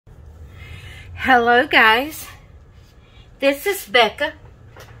Hello guys, this is Becca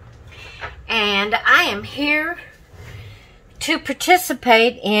and I am here to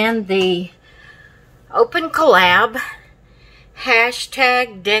participate in the open collab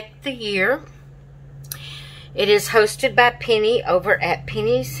hashtag Deck the Year. It is hosted by Penny over at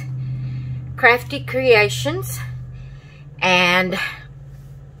Penny's Crafty Creations, and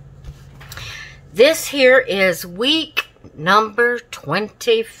this here is week number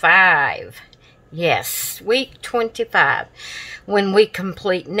 25. Yes, week 25. When we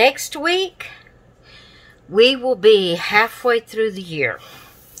complete next week, we will be halfway through the year.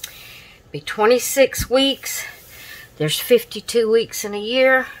 Be 26 weeks. There's 52 weeks in a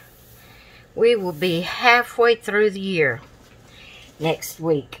year. We will be halfway through the year next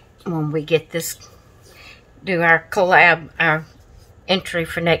week when we get this, do our collab, our entry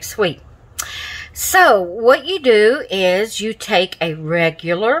for next week. So, what you do is you take a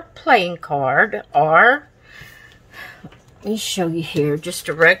regular playing card, or, let me show you here, just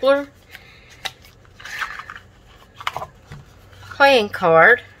a regular playing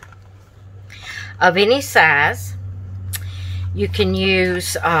card of any size. You can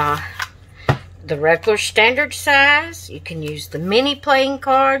use the regular standard size, you can use the mini playing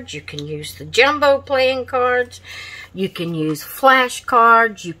cards, you can use the jumbo playing cards, you can use flash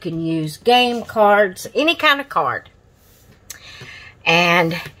cards, you can use game cards, any kind of card.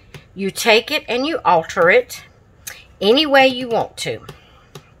 And you take it and you alter it any way you want to.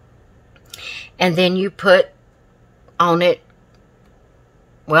 And then you put on it,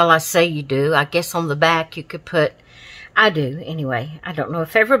 well, I say you do, I guess on the back you could put, I do anyway. I don't know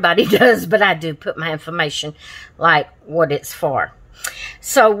if everybody does, but I do put my information like what it's for.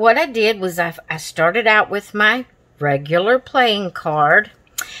 So what I did was I started out with my regular playing card,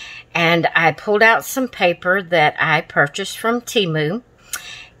 and I pulled out some paper that I purchased from Temu,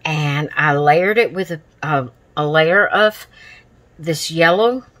 and I layered it with a layer of this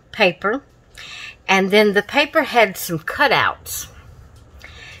yellow paper, and then the paper had some cutouts.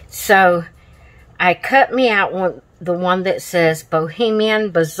 So I cut me out the one that says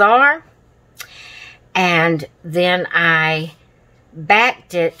Bohemian Bazaar, and then I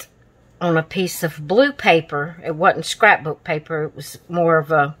backed it on a piece of blue paper. It wasn't scrapbook paper, it was more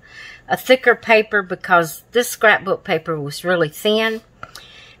of a thicker paper, because this scrapbook paper was really thin,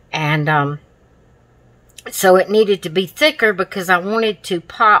 and so it needed to be thicker because I wanted to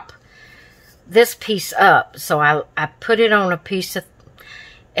pop this piece up. So I put it on a piece of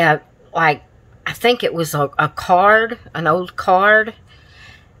like, I think it was a card, an old card,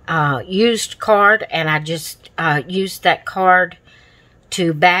 used card, and I just used that card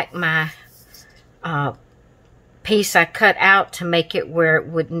to back my piece I cut out to make it where it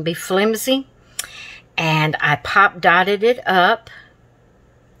wouldn't be flimsy. And I pop-dotted it up.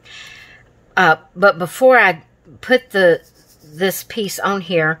 But before I put this piece on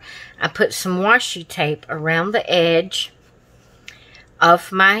here, I put some washi tape around the edge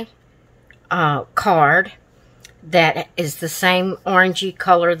of my card that is the same orangey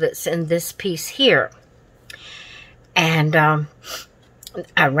color that's in this piece here. And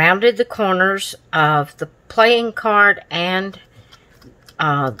I rounded the corners of the playing card and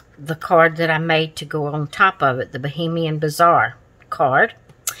the card that I made to go on top of it, the Bohemian Bazaar card.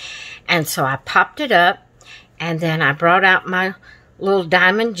 And so I popped it up, and then I brought out my little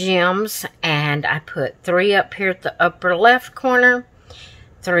diamond gems, and I put 3 up here at the upper left corner,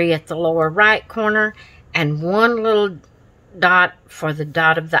 3 at the lower right corner, and 1 little dot for the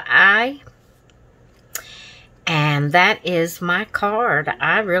dot of the eye. And that is my card.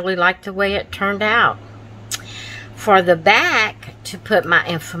 I really like the way it turned out. For the back, to put my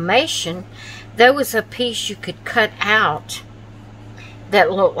information, there was a piece you could cut out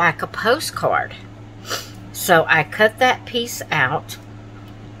that looked like a postcard. So I cut that piece out.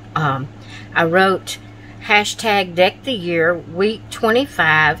 I wrote hashtag Deck the Year, week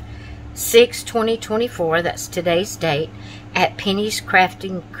 25, 6/2024, that's today's date, at Penny's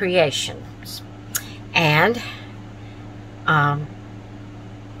Crafting Creations. And I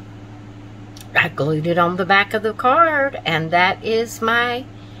glued it on the back of the card, and that is my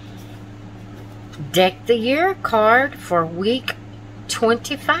Deck the Year card for week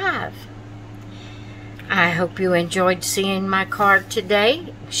 25. I hope you enjoyed seeing my card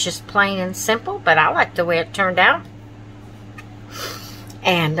today. It's just plain and simple, but I like the way it turned out.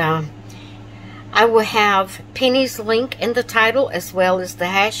 And I will have Penny's link in the title as well as the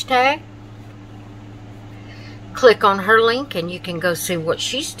hashtag. Click on her link and you can go see what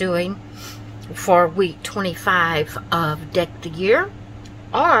she's doing for week 25 of Deck the Year.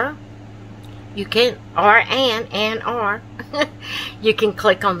 Or you can, you can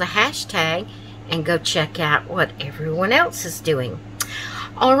click on the hashtag and go check out what everyone else is doing.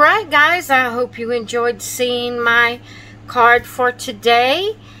 All right, guys, I hope you enjoyed seeing my card for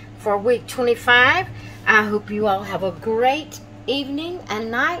today for week 25. I hope you all have a great evening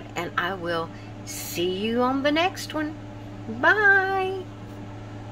and night, and I will see you on the next one. Bye.